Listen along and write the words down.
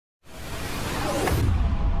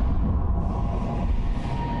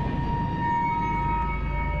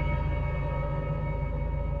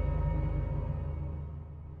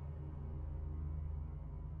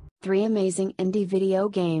3 amazing indie video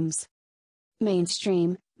games.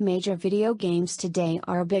 Mainstream, major video games today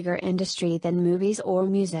are a bigger industry than movies or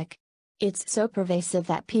music. It's so pervasive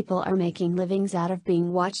that people are making livings out of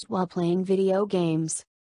being watched while playing video games.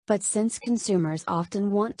 But since consumers often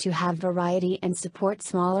want to have variety and support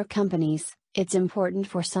smaller companies, it's important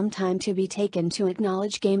for some time to be taken to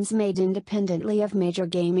acknowledge games made independently of major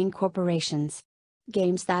gaming corporations.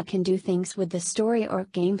 Games that can do things with the story or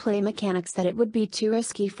gameplay mechanics that it would be too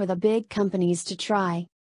risky for the big companies to try.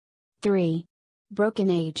 3. Broken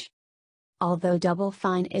Age. Although Double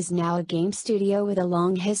Fine is now a game studio with a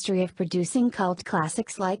long history of producing cult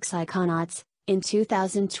classics like Psychonauts, in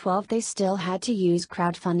 2012 they still had to use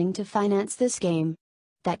crowdfunding to finance this game.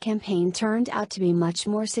 That campaign turned out to be much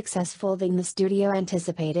more successful than the studio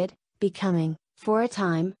anticipated, becoming, for a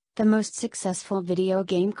time, the most successful video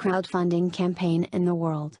game crowdfunding campaign in the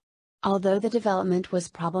world. Although the development was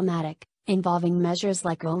problematic, involving measures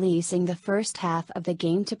like releasing the first half of the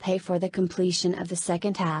game to pay for the completion of the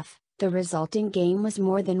second half, the resulting game was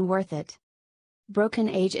more than worth it. Broken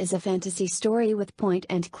Age is a fantasy story with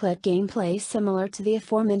point-and-click gameplay similar to the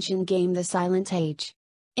aforementioned game The Silent Age.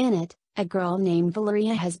 In it, a girl named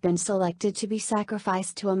Valeria has been selected to be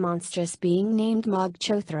sacrificed to a monstrous being named Mog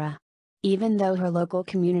Chothra. Even though her local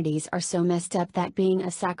communities are so messed up that being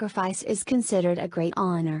a sacrifice is considered a great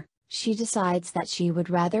honor, she decides that she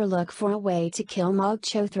would rather look for a way to kill Mog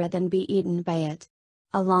Chothra than be eaten by it.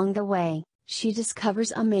 Along the way, she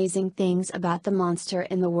discovers amazing things about the monster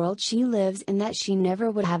in the world she lives in that she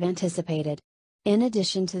never would have anticipated. In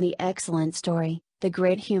addition to the excellent story, the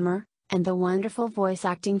great humor, and the wonderful voice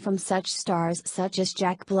acting from such stars such as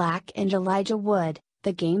Jack Black and Elijah Wood,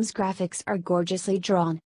 the game's graphics are gorgeously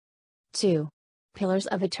drawn. 2. Pillars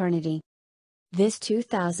of Eternity. This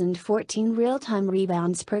 2014 real-time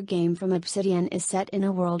rebounds per game from Obsidian is set in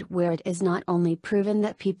a world where it is not only proven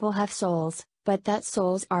that people have souls, but that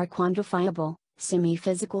souls are quantifiable,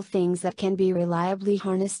 semi-physical things that can be reliably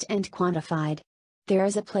harnessed and quantified. There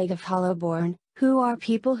is a plague of Hollowborn, who are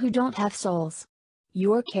people who don't have souls.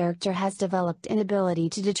 Your character has developed an ability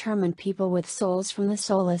to determine people with souls from the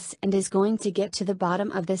soulless and is going to get to the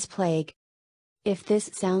bottom of this plague. If this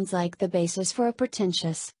sounds like the basis for a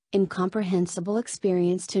pretentious, incomprehensible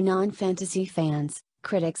experience to non-fantasy fans,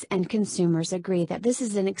 critics and consumers agree that this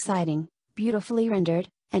is an exciting, beautifully rendered,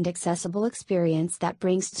 and accessible experience that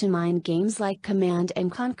brings to mind games like Command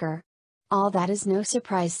 & Conquer. All that is no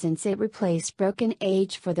surprise since it replaced Broken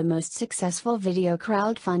Age for the most successful video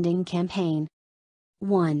crowdfunding campaign.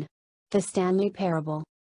 1. The Stanley Parable.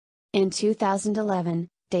 In 2011,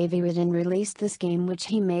 Davey Wreden released this game which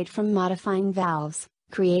he made from modifying Valve's,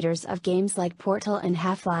 creators of games like Portal and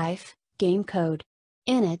Half-Life, game code.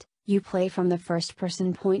 In it, you play from the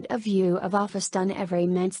first-person point of view of office-done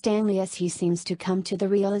everyman Stanley as he seems to come to the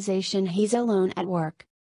realization he's alone at work.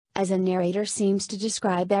 As a narrator seems to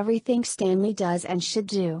describe everything Stanley does and should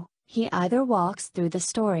do, he either walks through the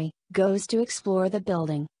story, goes to explore the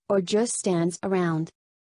building, or just stands around.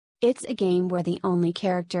 It's a game where the only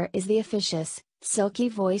character is the officious, silky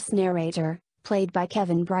voice narrator, played by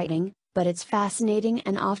Kevin Brighting, but it's fascinating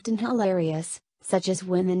and often hilarious, such as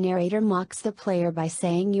when the narrator mocks the player by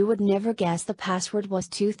saying you would never guess the password was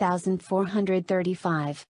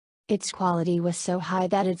 2435. Its quality was so high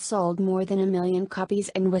that it sold more than 1 million copies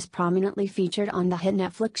and was prominently featured on the hit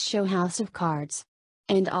Netflix show House of Cards.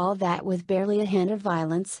 And all that with barely a hint of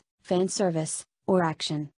violence, fan service, or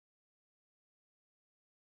action.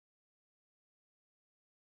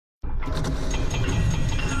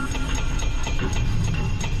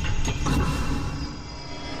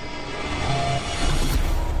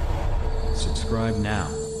 Subscribe now.